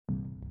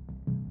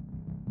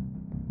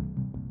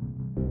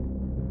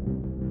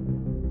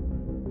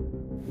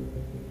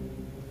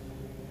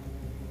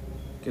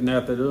Good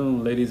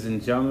afternoon, ladies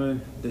and gentlemen.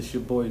 This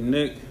your boy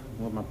Nick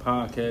with my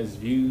podcast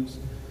views.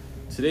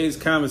 Today's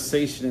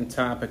conversation and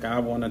topic I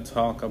want to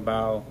talk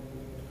about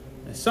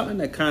is something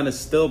that kind of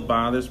still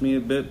bothers me a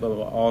bit, but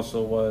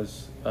also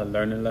was a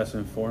learning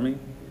lesson for me.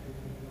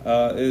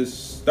 Is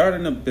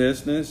starting a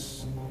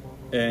business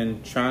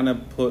and trying to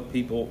put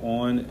people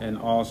on, and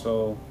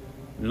also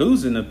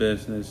losing a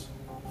business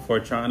for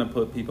trying to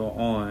put people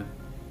on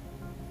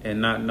and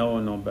not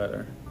knowing no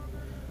better.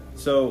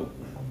 So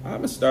I'm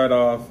gonna start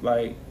off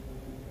like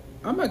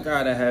I'm a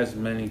guy that has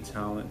many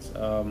talents,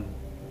 and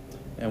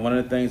one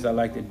of the things I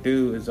like to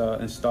do is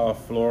install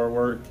floor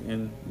work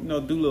and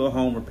do little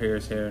home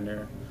repairs here and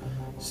there.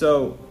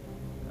 So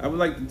I would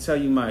like to tell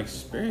you my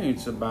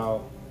experience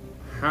about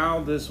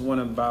how this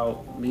went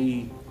about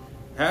me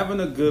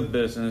having a good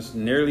business,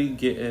 nearly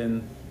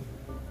getting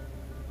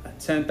a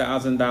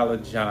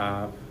 $10,000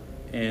 job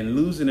and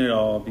losing it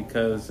all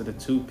because of the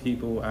two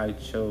people I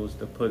chose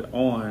to put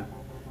on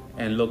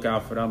and look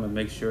out for them and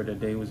make sure that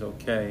they was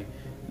okay,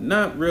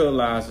 not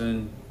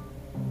realizing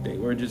they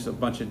were just a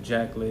bunch of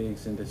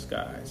jacklegs in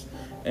disguise.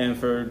 And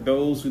for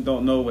those who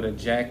don't know what a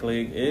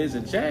jackleg is,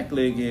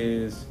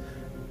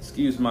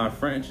 excuse my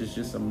French, is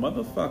just a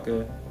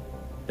motherfucker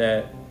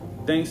that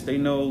thinks they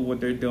know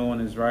what they're doing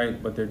is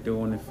right, but they're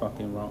doing it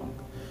fucking wrong.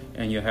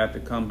 And you have to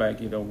come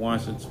back either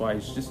once or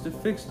twice just to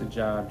fix the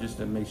job, just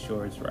to make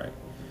sure it's right.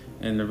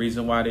 And the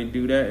reason why they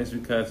do that is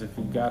because if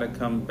you gotta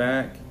come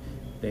back,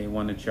 they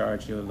want to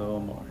charge you a little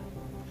more.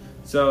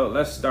 So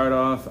let's start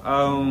off.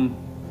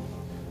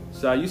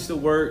 So I used to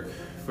work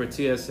for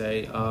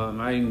TSA.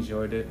 I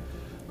enjoyed it,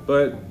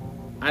 but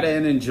I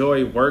didn't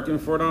enjoy working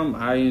for them.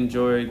 I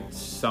enjoyed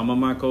some of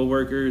my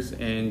coworkers,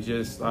 and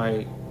just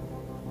like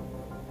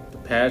the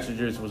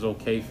passengers was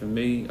okay for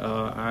me.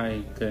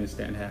 I couldn't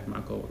stand half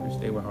my coworkers.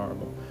 They were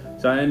horrible.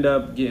 So I ended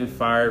up getting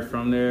fired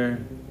from there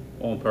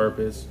on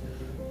purpose.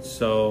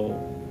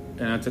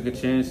 And I took a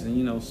chance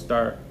and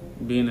start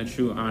being a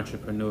true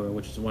entrepreneur,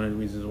 which is one of the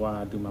reasons why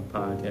I do my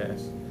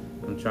podcast.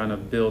 I'm trying to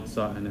build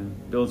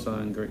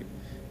something great.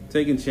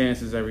 Taking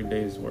chances every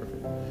day is worth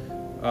it.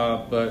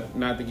 But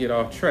not to get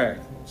off track.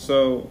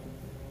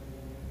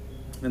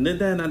 And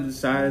then I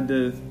decided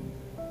to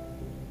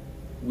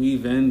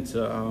weave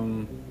into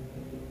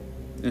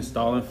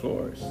installing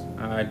floors.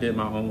 I did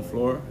my own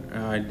floor.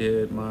 I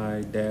did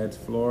my dad's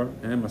floor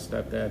and my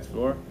stepdad's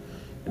floor.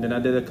 And then I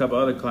did a couple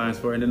other clients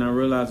for it. And then I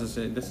realized, I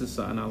said, this is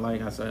something I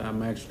like. I said,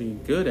 I'm actually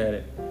good at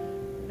it.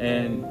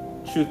 And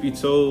truth be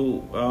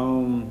told,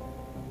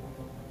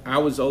 I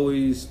was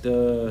always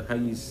well,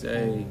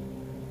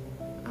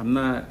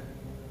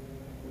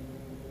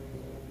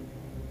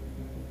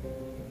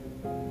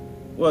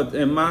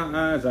 in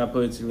my eyes, I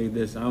put it to you like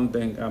this. I don't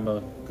think I'm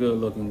a good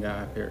looking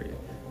guy, period.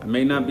 I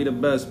may not be the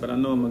best, but I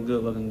know I'm a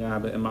good looking guy.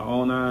 But in my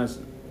own eyes,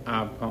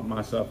 I pump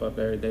myself up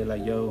every day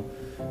like, yo,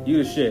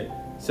 you the shit.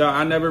 So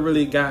I never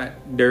really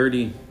got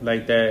dirty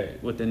like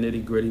that with the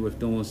nitty gritty with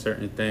doing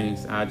certain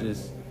things. I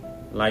just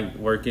like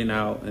working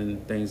out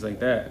and things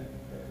like that,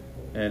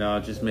 and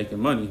just making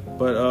money.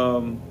 But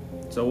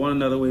so one of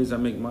the other ways I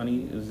make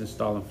money is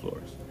installing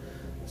floors.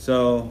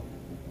 So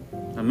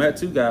I met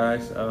two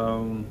guys.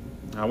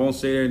 I won't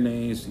say their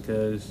names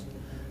because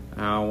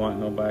I don't want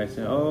nobody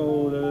saying,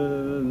 oh,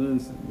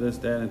 this,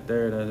 that, and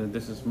third.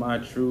 This is my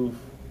truth.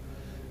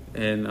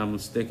 And I'm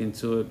sticking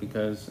to it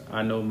because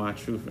I know my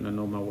truth and I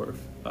know my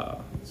worth.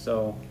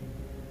 So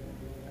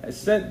I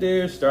sat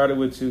there, started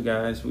with two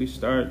guys. We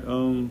start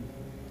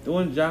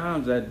doing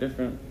jobs at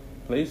different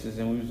places,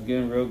 and we was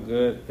getting real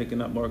good,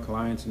 picking up more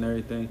clients and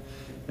everything,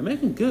 and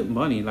making good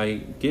money,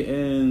 like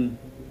getting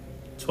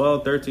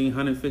 $1,200,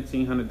 $1,300,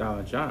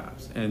 $1,500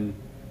 jobs. And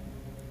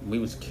we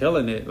was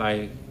killing it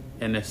like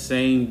in the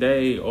same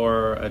day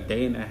or a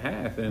day and a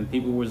half. And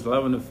people was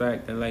loving the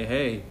fact that, like,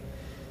 hey,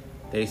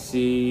 they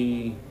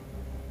see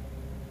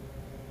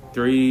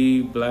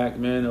 3 black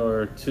men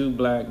or 2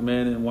 black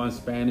men and 1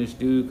 Spanish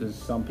dude, because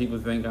some people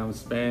think I'm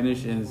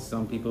Spanish and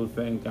some people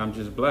think I'm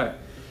just black.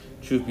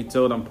 Truth be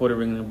told, I'm Puerto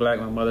Rican and black.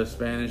 My mother's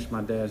Spanish,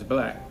 my dad's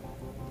black,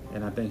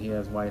 and I think he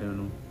has white in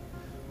him.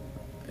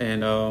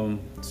 And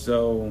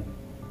so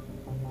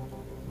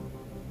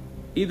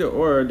either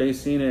or, they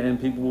seen it,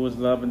 and people was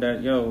loving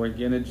that, yo, we're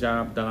getting a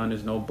job done.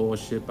 There's no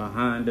bullshit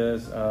behind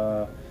us.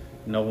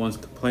 No one's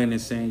complaining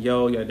saying,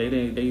 yo, yeah,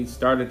 they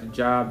started the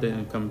job,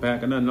 didn't come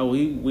back. No,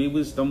 we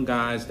was them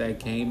guys that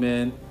came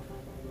in,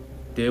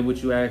 did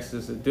what you asked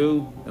us to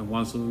do, and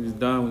once we was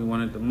done, we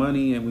wanted the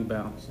money and we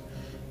bounced.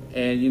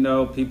 And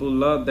people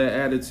loved that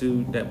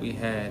attitude that we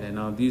had.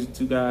 And these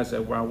two guys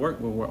that I worked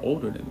with were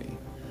older than me,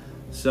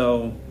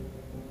 so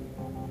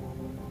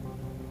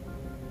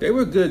they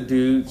were good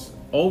dudes.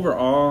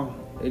 Overall,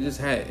 they just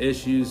had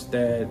issues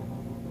that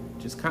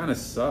just kind of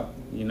sucked.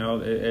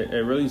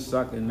 It really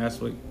sucked, and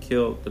that's what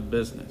killed the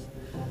business.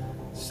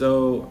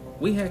 So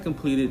we had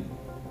completed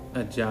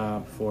a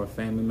job for a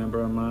family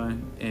member of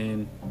mine,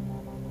 and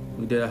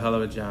we did a hell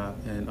of a job.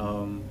 And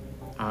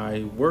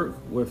I work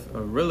with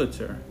a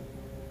realtor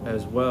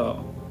as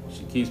well.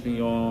 She keeps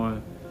me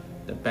on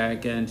the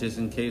back end just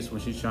in case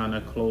when she's trying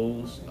to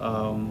close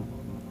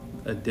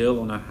a deal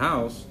on a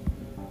house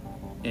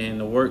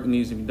and the work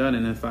needs to be done,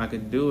 and if I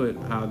could do it,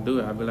 I'll do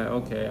it. I'll be like,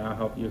 okay, I'll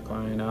help your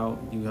client out,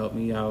 you help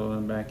me out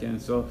on the back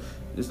end. So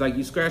it's like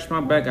you scratch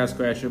my back, I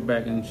scratch your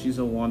back, and she's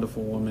a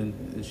wonderful woman,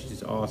 and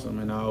she's awesome,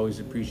 and I always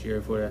appreciate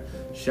her for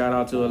that. Shout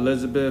out to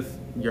Elizabeth,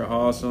 you're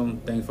awesome.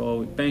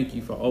 Thank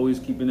you for always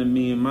keeping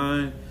me in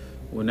mind.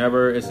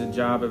 Whenever it's a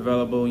job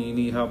available and you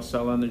need help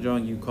selling the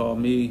joint, you call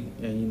me,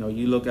 and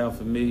you look out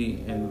for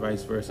me, and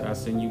vice versa. I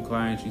send you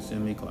clients, you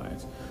send me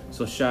clients.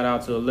 So shout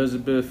out to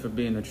Elizabeth for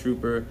being a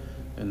trooper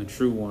and the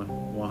true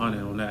one,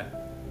 100 on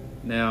that.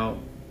 Now,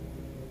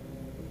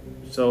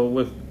 so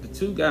with the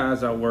two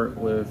guys I work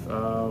with,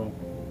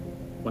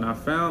 when I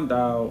found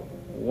out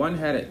one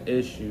had an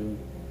issue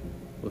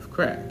with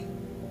crack.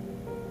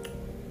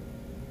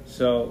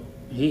 So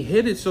he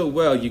hit it so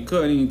well, you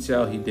couldn't even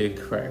tell he did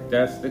crack.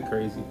 That's the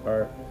crazy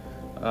part.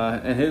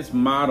 And his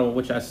motto,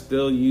 which I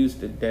still use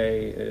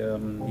today,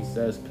 he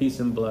says, peace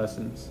and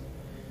blessings.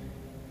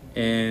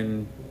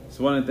 And it's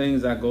one of the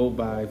things I go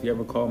by. If you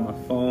ever call my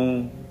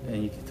phone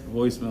and you get the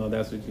voicemail,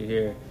 that's what you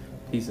hear,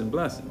 peace and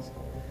blessings.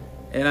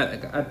 And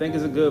I think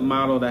it's a good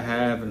motto to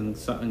have and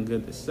something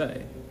good to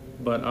say.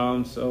 But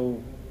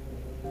so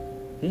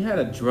he had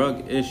a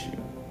drug issue.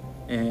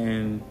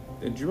 And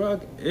the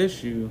drug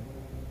issue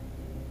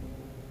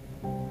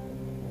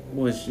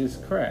was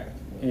just crack.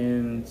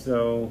 And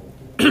so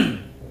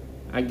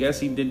I guess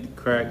he did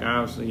the crack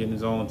obviously in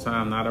his own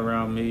time, not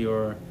around me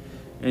or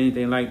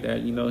anything like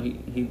that.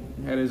 He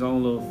had his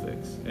own little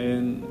fix.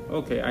 And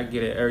okay, I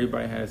get it,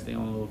 everybody has their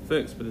own little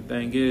fix, but the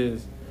thing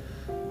is,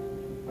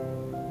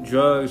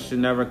 drugs should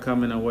never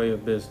come in the way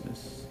of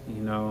business,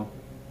 and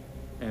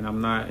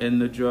I'm not in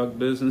the drug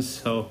business,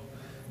 so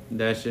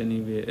that shouldn't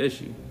even be an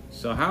issue.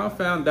 So how I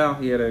found out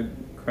he had a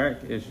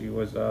crack issue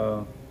was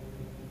the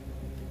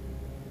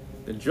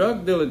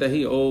drug dealer that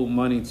he owed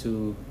money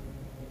to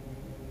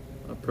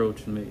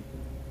approached me.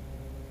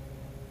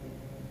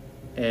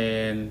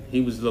 And he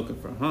was looking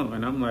for him.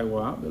 And I'm like,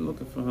 well, I've been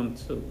looking for him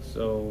too.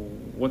 So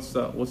what's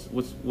up?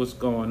 What's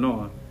going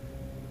on?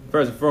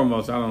 First and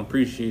foremost, I don't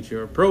appreciate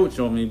your approach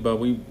on me, but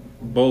we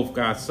both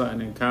got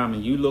something in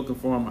common. You looking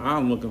for him,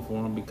 I'm looking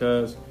for him,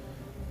 because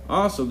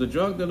also the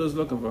drug dealer's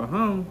looking for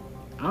him.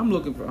 I'm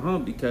looking for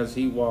him because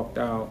he walked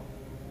out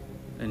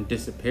and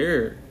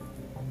disappeared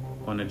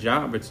on a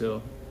job or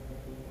two.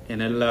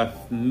 And it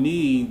left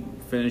me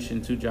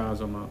finishing 2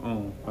 jobs on my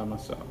own by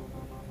myself.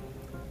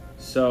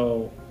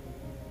 So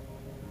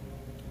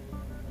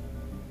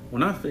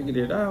when I figured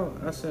it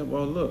out, I said,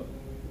 well, look.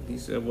 He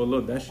said, well,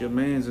 look, that's your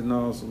man's and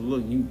all. So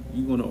look, you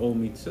going to owe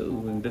me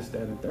too, and this,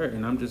 that, and third.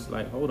 And I'm just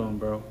like, hold on,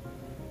 bro.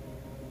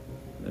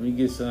 Let me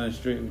get something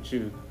straight with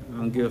you. I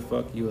don't give a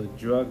fuck you a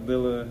drug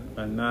dealer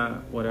or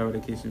not, whatever the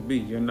case may be.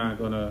 You're not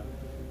going to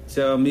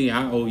tell me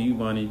I owe you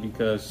money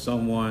because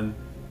someone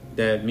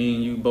that me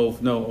and you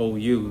both know owe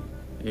you,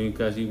 and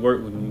because he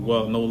worked with me.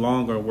 Well, no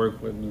longer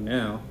work with me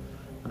now.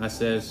 I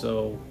said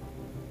so,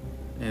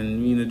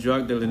 and me and the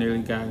drug dealer nearly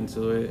got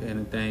into it.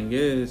 And the thing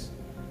is,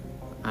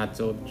 I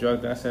told the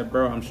drug dealer, I said,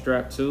 bro, I'm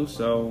strapped too,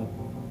 so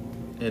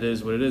it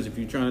is what it is. If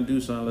you're trying to do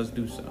something, let's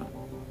do something.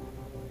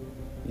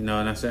 And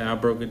I said, I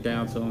broke it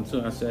down to him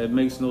too. I said, it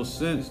makes no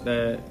sense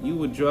that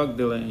you a drug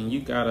dealer and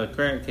you got a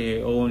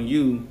crackhead owing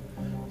you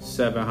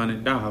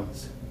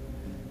 $700.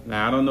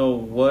 Now, I don't know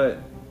what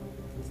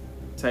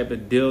type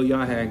of deal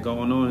y'all had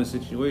going on in the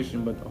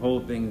situation, but the whole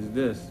thing is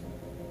this.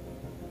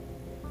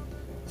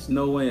 There's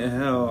no way in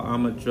hell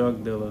I'm a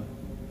drug dealer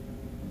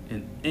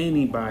and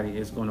anybody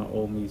is going to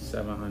owe me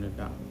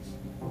 $700.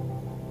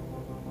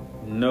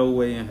 No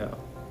way in hell.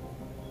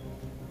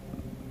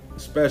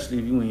 Especially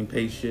if you ain't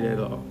paid shit at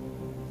all.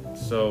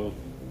 So,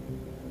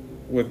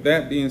 with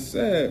that being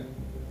said,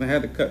 I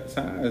had to cut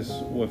ties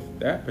with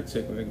that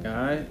particular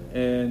guy.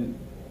 And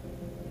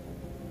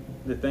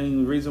the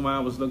reason why I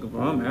was looking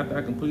for him, after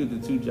I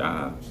completed the 2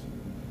 jobs,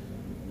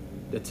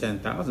 the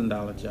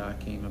 $10,000 job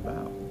came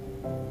about.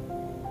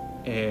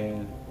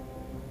 And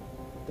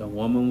the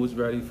woman was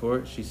ready for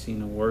it. She seen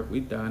the work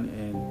we done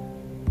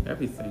and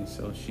everything.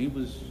 So she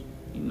was,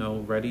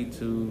 ready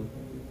to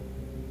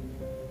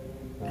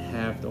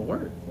have the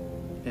work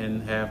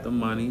and have the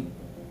money.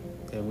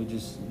 And we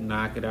just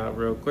knock it out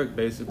real quick.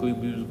 Basically,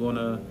 we was going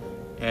to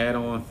add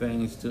on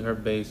things to her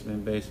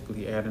basement.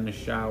 Basically, adding a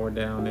shower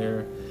down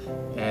there,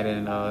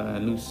 adding a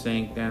new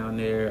sink down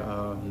there,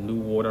 new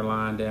water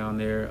line down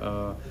there,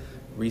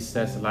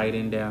 recessed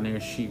lighting down there,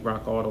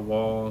 sheetrock all the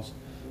walls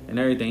and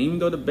everything. Even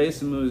though the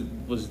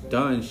basement was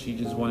done, she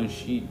just wanted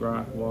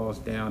sheetrock walls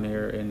down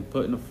there and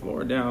putting the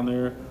floor down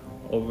there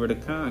over the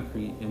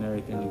concrete and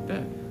everything like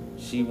that.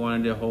 She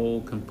wanted the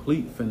whole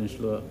complete finished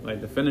look. Like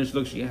the finished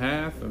look she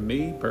had, for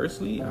me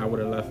personally, I would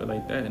have left it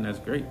like that, and that's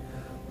great.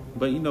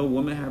 But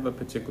women have a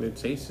particular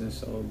taste, and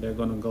so they're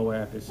gonna go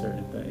after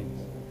certain things.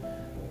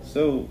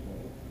 So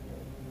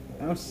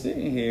I'm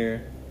sitting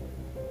here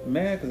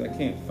mad because I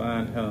can't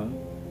find him.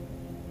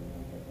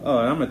 Oh,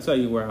 and I'm gonna tell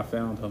you where I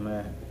found him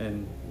at,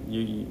 and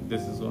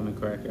this is gonna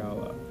crack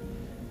y'all up.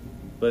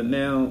 But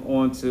now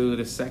on to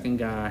the second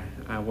guy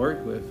I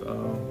worked with.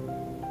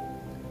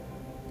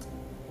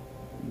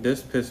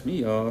 this pissed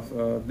me off.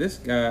 This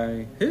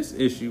guy, his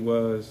issue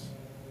was,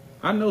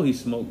 I know he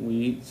smoked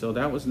weed, so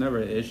that was never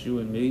an issue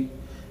with me.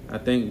 I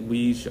think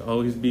weed should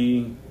always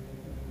be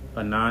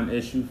a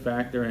non-issue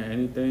factor in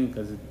anything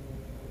because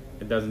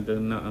it doesn't do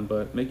nothing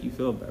but make you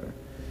feel better,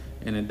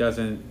 and it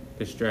doesn't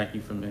distract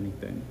you from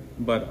anything.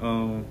 But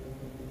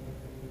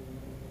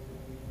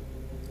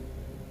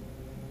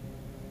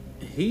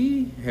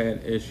he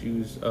had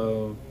issues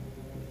of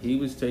he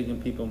was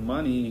taking people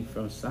money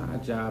from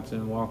side jobs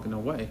and walking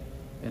away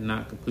and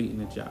not completing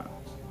the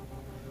jobs.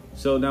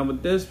 So now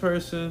with this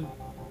person,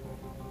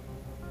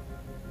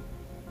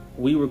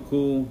 we were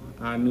cool.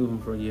 I knew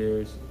him for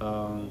years.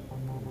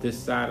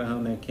 This side of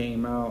him that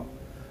came out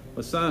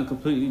was something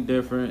completely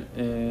different,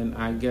 and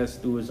I guess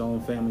through his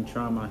own family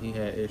trauma, he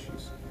had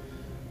issues.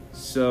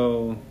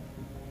 So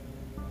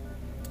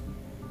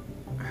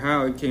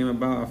how it came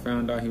about, I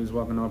found out he was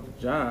walking off the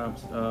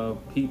jobs.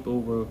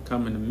 People were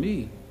coming to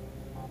me.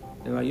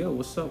 They're like, yo,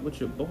 what's up with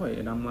your boy?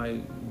 And I'm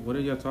like, what are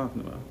y'all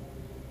talking about?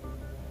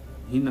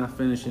 He not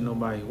finishing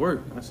nobody's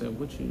work. I said,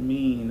 what you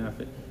mean?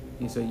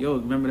 He said, yo,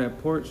 remember that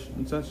porch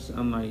and such?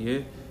 I'm like, yeah.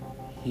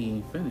 He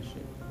ain't finished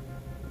it.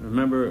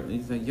 Remember,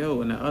 he said,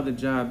 yo, and the other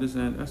job, this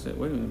and that. I said,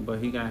 wait a minute, but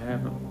he got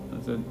half of it.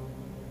 I said,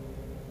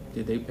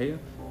 did they pay him?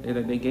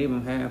 They gave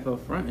him half up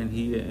front and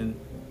he didn't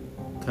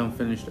come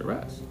finish the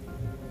rest.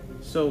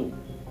 So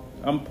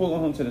I'm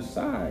pulling him to the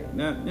side.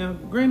 Now,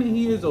 granted,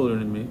 he is older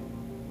than me.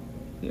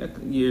 He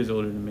years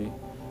older than me.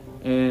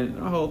 And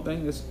the whole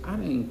thing is, I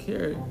didn't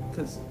care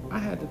because I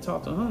had to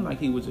talk to him like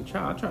he was a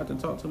child. I tried to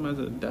talk to him as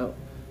an adult,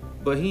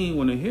 but he didn't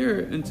want to hear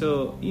it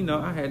until,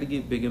 I had to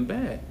get big and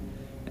bad.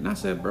 And I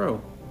said, bro,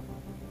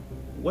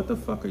 what the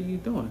fuck are you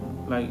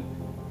doing? Like,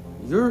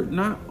 you're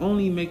not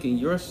only making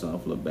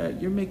yourself look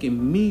bad, you're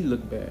making me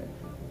look bad,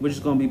 which is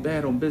going to be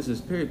bad on business,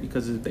 period.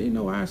 Because if they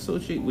know I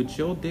associate with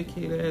your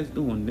dickhead ass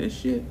doing this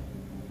shit,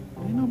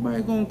 ain't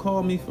nobody going to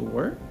call me for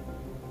work.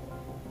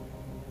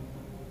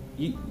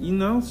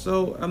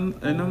 So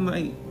I'm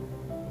like,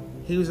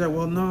 he was like,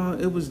 well, no,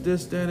 it was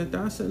this, that, and that.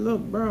 I said,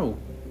 look, bro,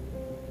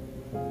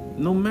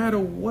 no matter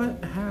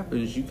what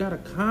happens, you got a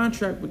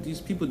contract with these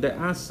people that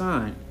I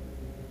signed.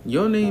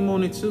 Your name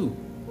on it too.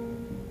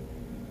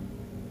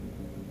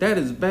 That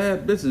is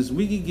bad business.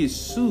 We could get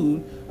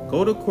sued,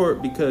 go to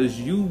court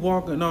because you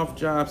walking off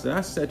jobs that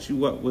I set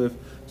you up with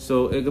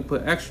so it could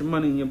put extra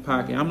money in your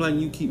pocket. I'm letting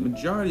you keep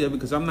majority of it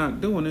because I'm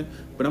not doing it,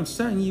 but I'm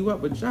setting you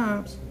up with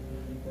jobs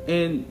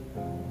and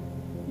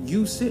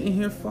you sitting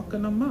here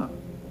fucking them up.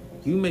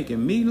 You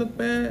making me look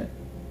bad.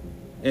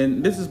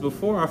 And this is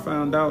before I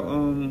found out,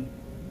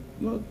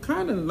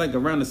 kind of like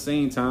around the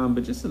same time,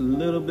 but just a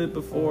little bit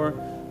before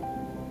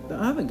the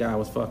other guy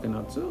was fucking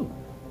up too.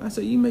 I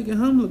said, you making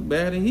him look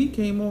bad, and he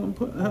came on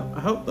and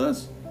helped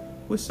us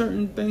with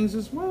certain things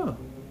as well.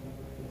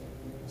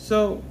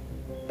 So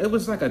it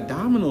was like a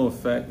domino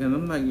effect, and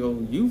I'm like, yo,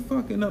 you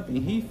fucking up and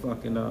he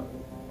fucking up.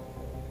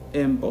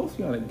 And both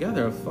y'all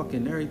together are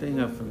fucking everything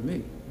up for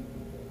me.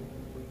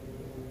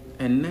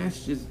 And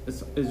that's just,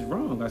 it's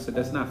wrong. I said,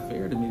 that's not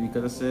fair to me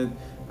because I said,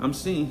 I'm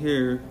sitting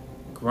here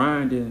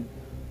grinding,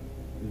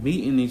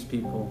 meeting these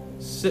people,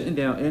 sitting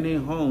down in their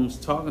homes,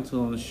 talking to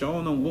them,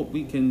 showing them what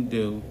we can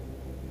do,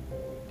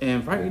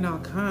 and writing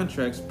out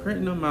contracts,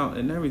 printing them out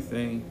and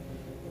everything.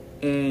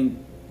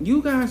 And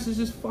you guys is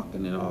just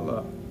fucking it all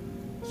up.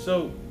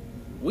 So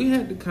we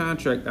had the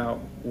contract out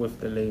with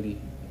the lady,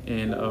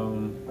 and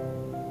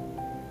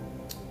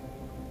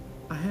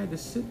I had to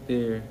sit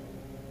there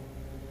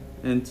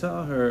and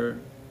tell her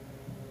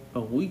a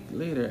week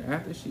later,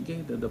 after she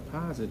gave the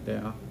deposit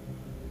down,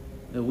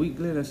 a week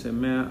later I said,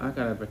 man, I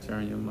gotta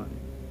return your money.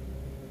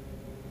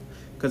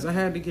 Because I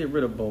had to get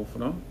rid of both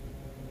of them.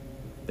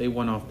 They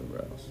went off the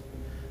rails.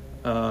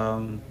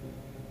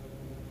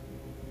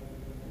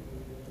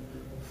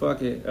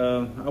 Fuck it.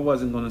 I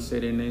wasn't gonna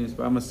say their names,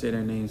 but I'm gonna say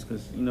their names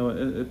because,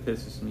 it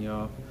pisses me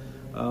off.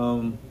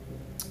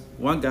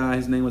 One guy,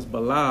 his name was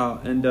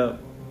Bilal, ended up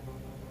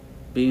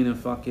being in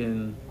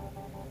fucking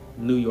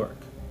New York,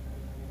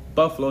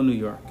 Buffalo, New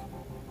York,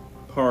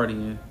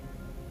 partying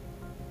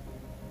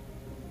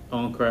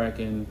on crack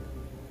and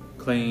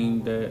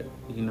claimed that,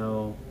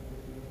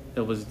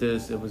 it was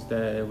this, it was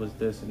that, it was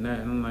this and that.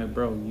 And I'm like,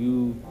 bro,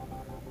 you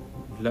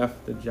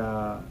left the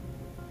job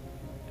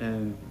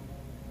and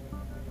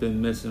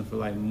been missing for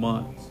like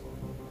months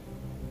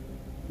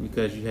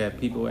because you had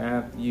people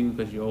after you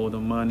because you owe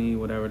them money,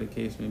 whatever the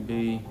case may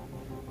be.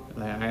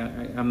 Like,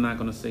 I'm not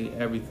gonna say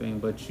everything,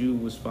 but you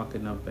was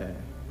fucking up bad.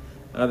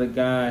 The other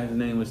guy, his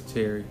name was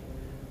Terry.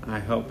 I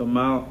helped him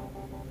out.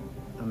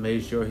 I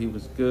made sure he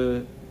was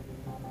good.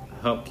 I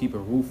helped keep a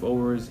roof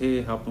over his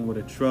head, helped him with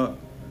a truck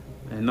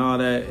and all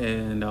that.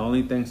 And the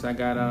only things I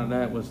got out of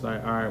that was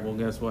like, all right, well,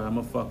 guess what? I'm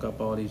gonna fuck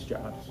up all these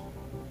jobs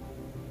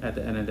at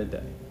the end of the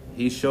day.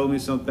 He showed me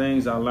some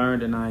things I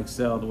learned and I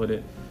excelled with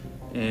it.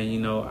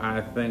 And, I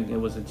think it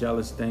was a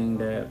jealous thing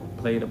that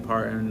played a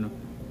part in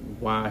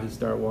why he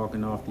started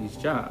walking off these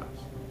jobs.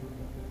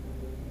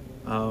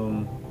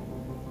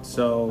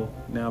 So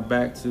now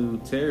back to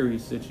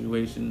Terry's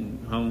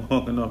situation, him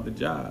walking off the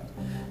job.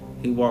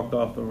 he walked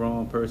off the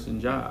wrong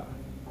person's job.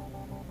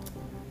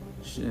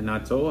 And I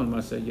told him, I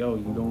said, yo,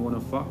 you don't want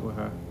to fuck with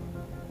her.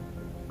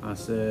 I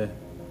said,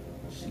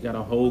 she got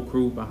a whole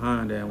crew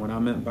behind her. And when I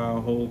meant by a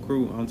whole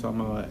crew, I'm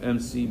talking about an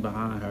MC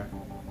behind her.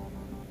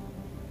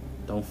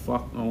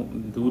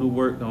 Don't do the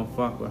work, don't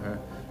fuck with her.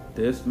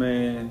 This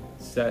man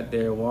sat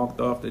there, walked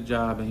off the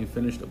job, and he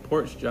finished the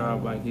porch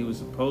job like he was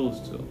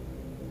supposed to.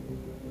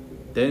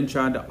 Then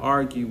tried to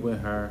argue with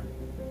her.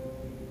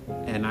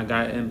 And I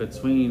got in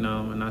between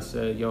them, and I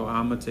said, yo,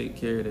 I'm going to take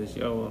care of this,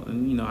 yo.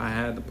 And, I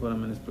had to put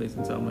him in his place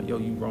and tell him, like, yo,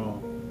 you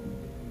wrong.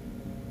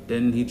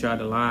 Then he tried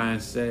to lie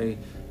and say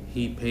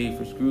he paid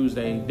for screws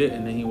that he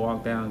didn't. Then he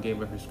walked down and gave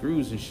her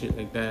screws and shit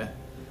like that.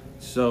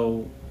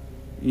 So,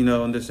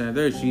 understand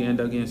there, she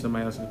ended up getting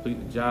somebody else to complete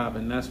the job.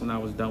 And that's when I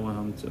was done with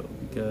him, too.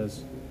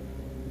 Because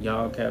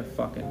y'all kept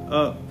fucking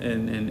up,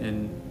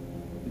 and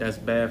that's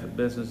bad for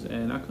business.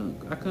 And I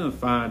couldn't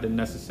find the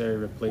necessary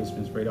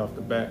replacements right off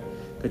the bat.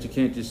 Because you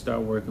can't just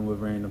start working with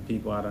random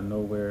people out of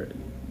nowhere.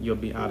 You'll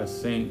be out of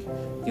sync.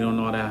 You don't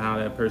know how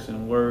that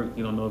person works.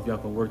 You don't know if y'all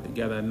can work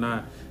together or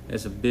not.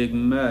 It's a big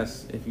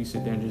mess if you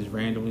sit there and just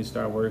randomly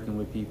start working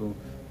with people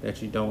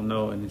that you don't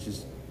know, and it's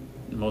just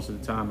most of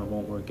the time it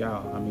won't work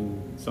out. I mean,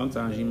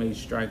 sometimes you may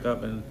strike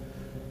up and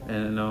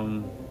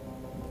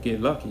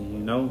get lucky,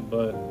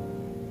 but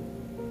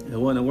it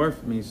wasn't worth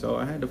for me. So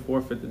I had to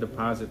forfeit the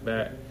deposit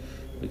back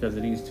because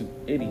of these two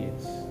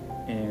idiots.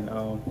 And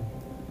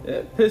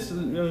it pisses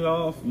me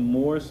off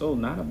more so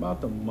not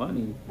about the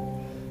money.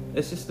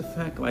 It's just the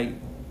fact, like,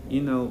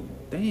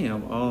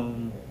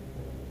 damn,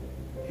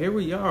 here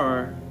we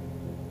are.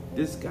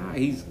 This guy,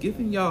 he's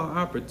giving y'all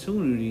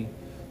opportunity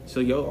so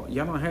y'all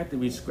don't have to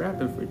be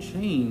scrapping for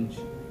change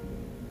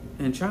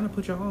and trying to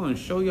put y'all on and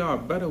show y'all a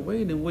better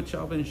way than what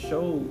y'all been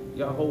showed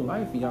y'all whole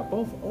life, and y'all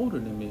both older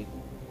than me.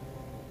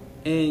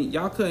 And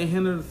y'all couldn't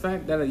handle the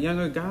fact that a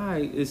younger guy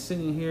is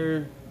sitting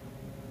here.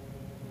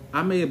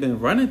 I may have been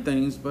running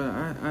things, but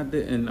I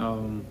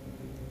didn't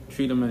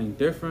treat them any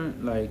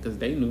different, like, because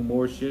they knew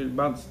more shit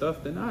about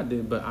stuff than I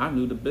did, but I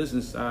knew the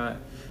business side,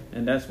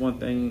 and that's one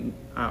thing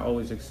I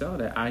always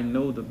excelled at. I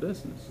know the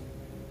business.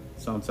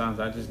 Sometimes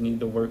I just need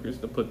the workers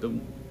to put the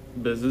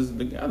business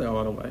together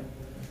all the way.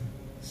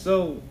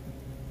 So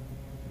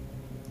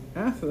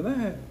after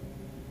that,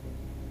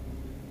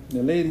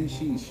 the lady,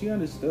 she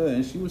understood,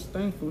 and she was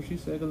thankful. She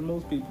said, because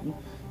most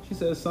people, she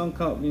said some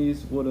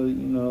companies would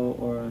have,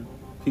 or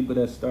people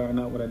that starting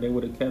out with it, they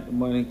would have kept the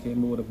money and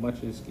came in with a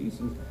bunch of excuses.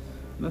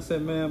 And I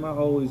said, ma'am,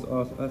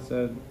 I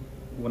said,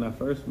 when I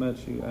first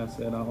met you, I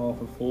said, I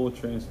offer full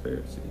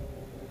transparency.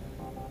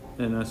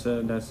 And I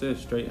said, that's it,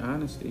 straight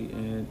honesty.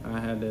 And I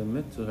had to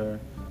admit to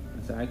her,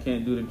 I said, I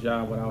can't do the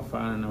job without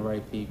finding the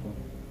right people.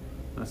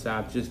 I said,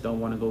 I just don't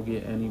want to go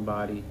get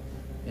anybody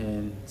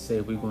and say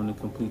we're going to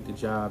complete the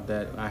job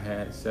that I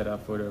had set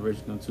up for the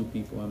original two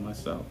people and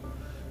myself.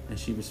 And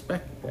she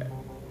respected that.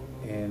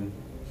 And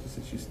she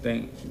said she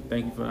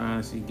thank you for the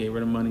honesty, gave her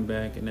the money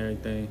back and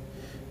everything.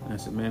 And I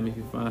said, ma'am, if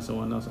you find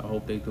someone else, I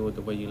hope they do it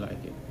the way you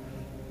like it.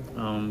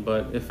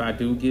 But if I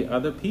do get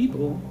other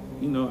people,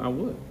 I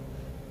would.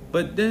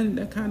 But then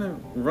that kind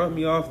of rubbed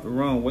me off the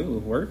wrong way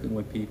with working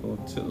with people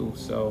too.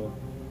 So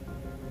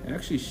I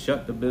actually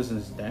shut the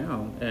business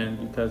down,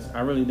 and because I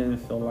really didn't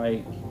feel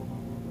like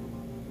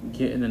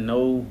getting to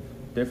know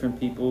different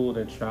people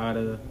to try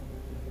to,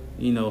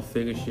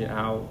 figure shit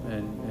out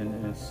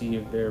and see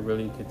if they're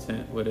really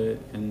content with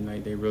it and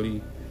like they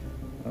really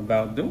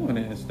about doing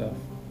it and stuff.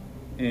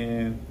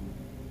 And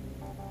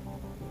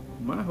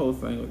my whole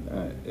thing with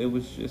that, it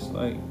was just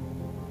like,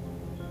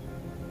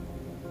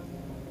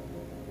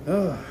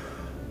 oh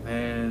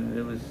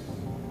man,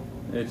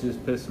 it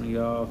just pissed me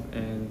off.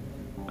 And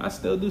I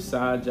still do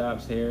side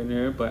jobs here and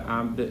there, but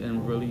I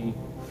didn't really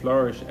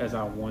flourish as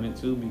I wanted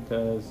to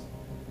because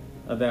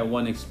of that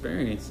one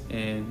experience.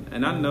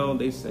 And I know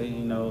they say,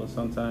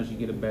 sometimes you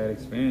get a bad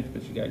experience,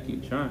 but you gotta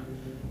keep trying.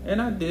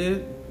 And I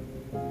did.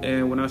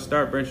 And when I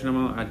started branching them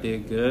out, I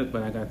did good,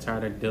 but I got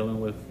tired of dealing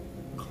with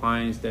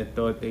clients that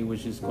thought they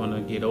was just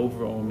gonna get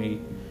over on me,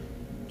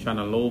 trying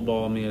to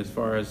lowball me as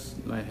far as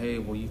like, hey,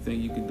 well, you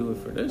think you could do it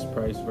for this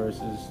price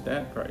versus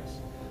that price?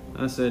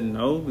 I said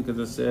no, because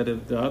I said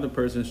if the other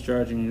person's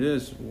charging you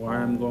this,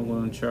 why am I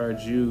going to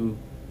charge you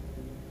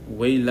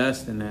way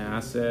less than that? I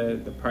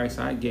said the price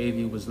I gave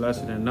you was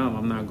lesser than them.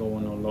 I'm not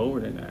going no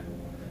lower than that.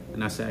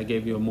 And I said I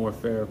gave you a more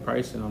fair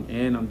price than them,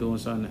 and I'm doing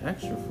something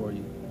extra for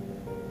you.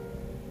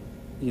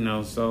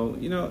 So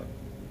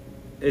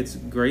it's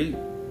great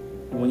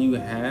when you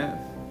have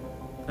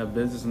a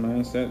business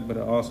mindset, but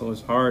it also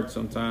is hard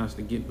sometimes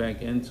to get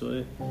back into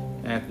it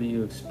after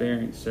you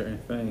experience certain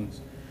things.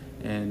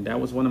 And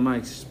that was one of my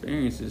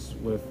experiences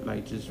with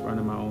like just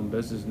running my own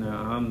business. Now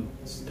I'm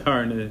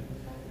starting to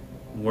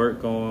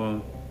work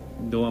on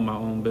doing my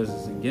own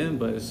business again,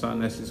 but it's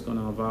something that's just going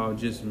to involve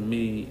just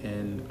me,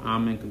 and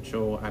I'm in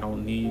control. I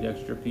don't need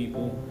extra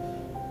people,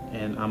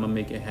 and I'm going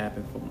to make it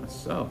happen for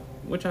myself,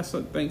 which I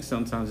think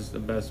sometimes is the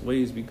best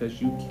ways,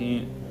 because you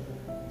can't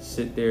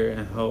sit there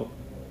and help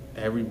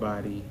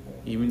everybody,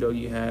 even though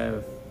you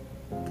have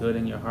good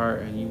in your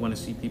heart and you want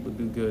to see people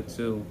do good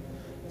too.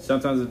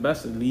 Sometimes it's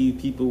best to leave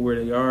people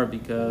where they are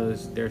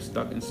because they're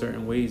stuck in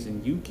certain ways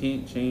and you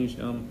can't change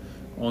them.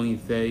 Only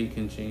they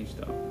can change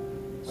them.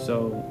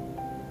 So,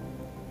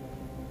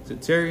 to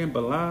Terry and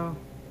Bilal,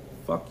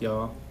 fuck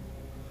y'all.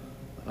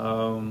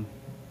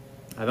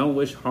 I don't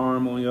wish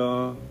harm on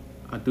y'all.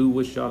 I do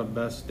wish y'all the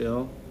best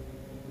still.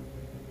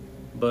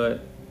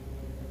 But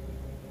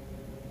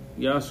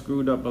y'all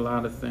screwed up a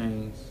lot of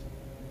things.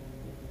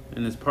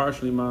 And it's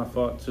partially my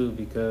fault too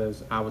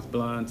because I was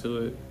blind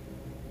to it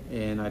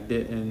and I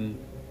didn't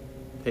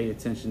pay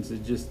attention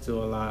to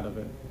a lot of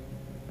it.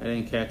 I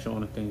didn't catch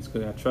on to things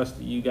because I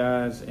trusted you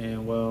guys,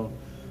 and well,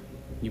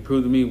 you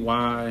proved to me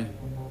why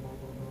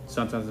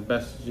sometimes it's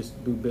best to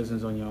just do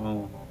business on your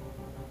own.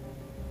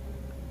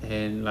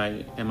 And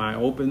like, am I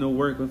open to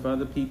work with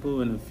other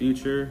people in the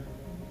future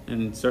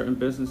in certain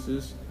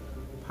businesses?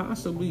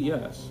 Possibly,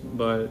 yes.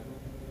 But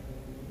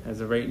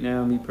as of right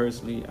now, me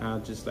personally, I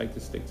just like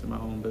to stick to my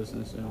own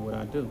business and what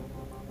I do.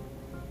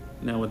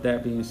 Now, with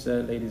that being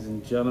said, ladies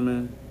and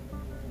gentlemen,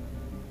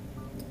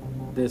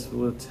 this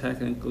will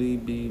technically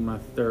be my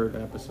third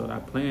episode. I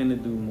plan to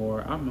do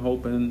more. I'm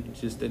hoping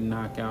just to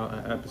knock out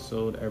an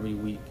episode every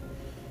week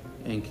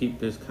and keep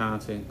this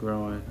content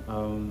growing.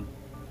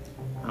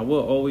 I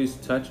will always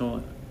touch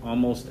on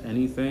almost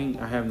anything.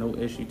 I have no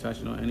issue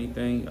touching on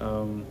anything.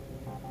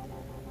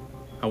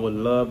 I would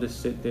love to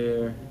sit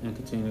there and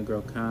continue to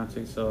grow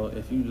content. So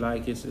if you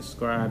like it,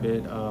 subscribe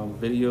it.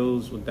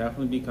 Videos will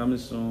definitely be coming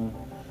soon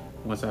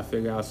once I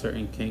figure out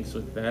certain kinks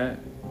with that.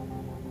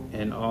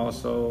 And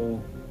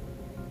also,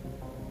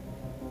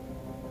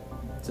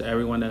 to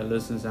everyone that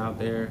listens out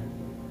there,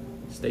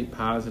 stay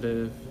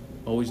positive.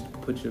 Always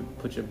put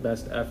your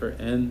best effort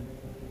in.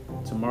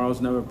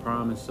 Tomorrow's never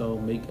promised, so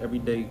make every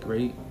day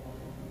great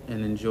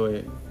and enjoy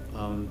it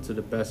to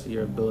the best of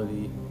your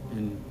ability.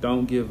 And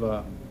don't give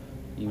up.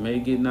 You may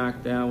get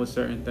knocked down with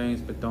certain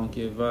things, but don't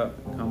give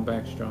up. Come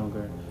back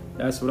stronger.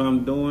 That's what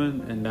I'm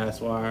doing, and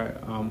that's why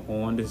I'm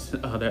on this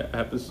other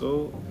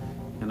episode.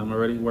 And I'm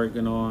already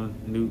working on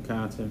new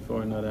content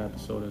for another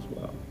episode as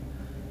well.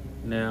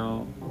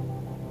 Now,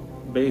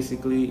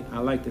 basically, I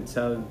like to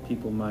tell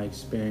people my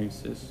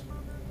experiences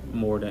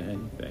more than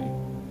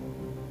anything.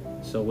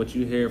 So what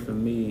you hear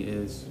from me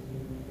is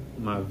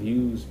my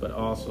views, but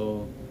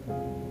also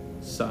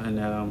something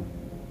that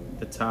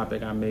the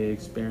topic I may have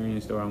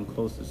experienced, or I'm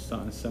close to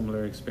something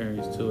similar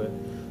experience to it.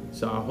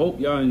 So I hope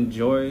y'all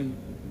enjoy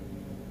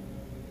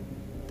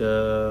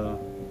the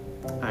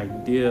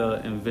idea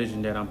and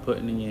vision that I'm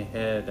putting in your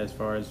head as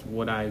far as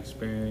what I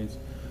experienced,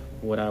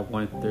 what I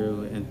went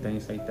through, and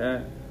things like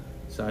that.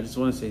 So I just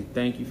want to say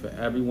thank you for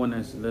everyone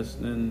that's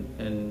listening,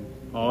 and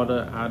all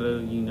the out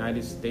of the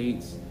United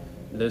States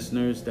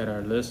listeners that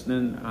are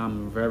listening.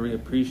 I'm very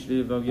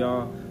appreciative of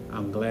y'all.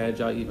 I'm glad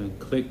y'all even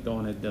clicked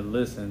on it to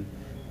listen.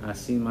 I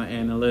see my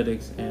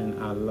analytics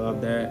and I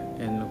love that.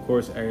 And of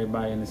course,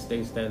 everybody in the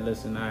States that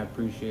listen, I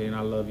appreciate it, and I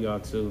love y'all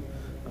too.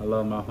 I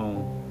love my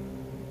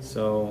home.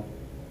 So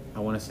I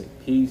want to say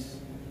peace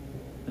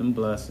and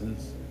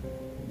blessings.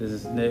 This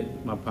is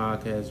Nick, my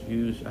podcast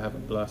views. I have a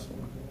blessed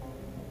one.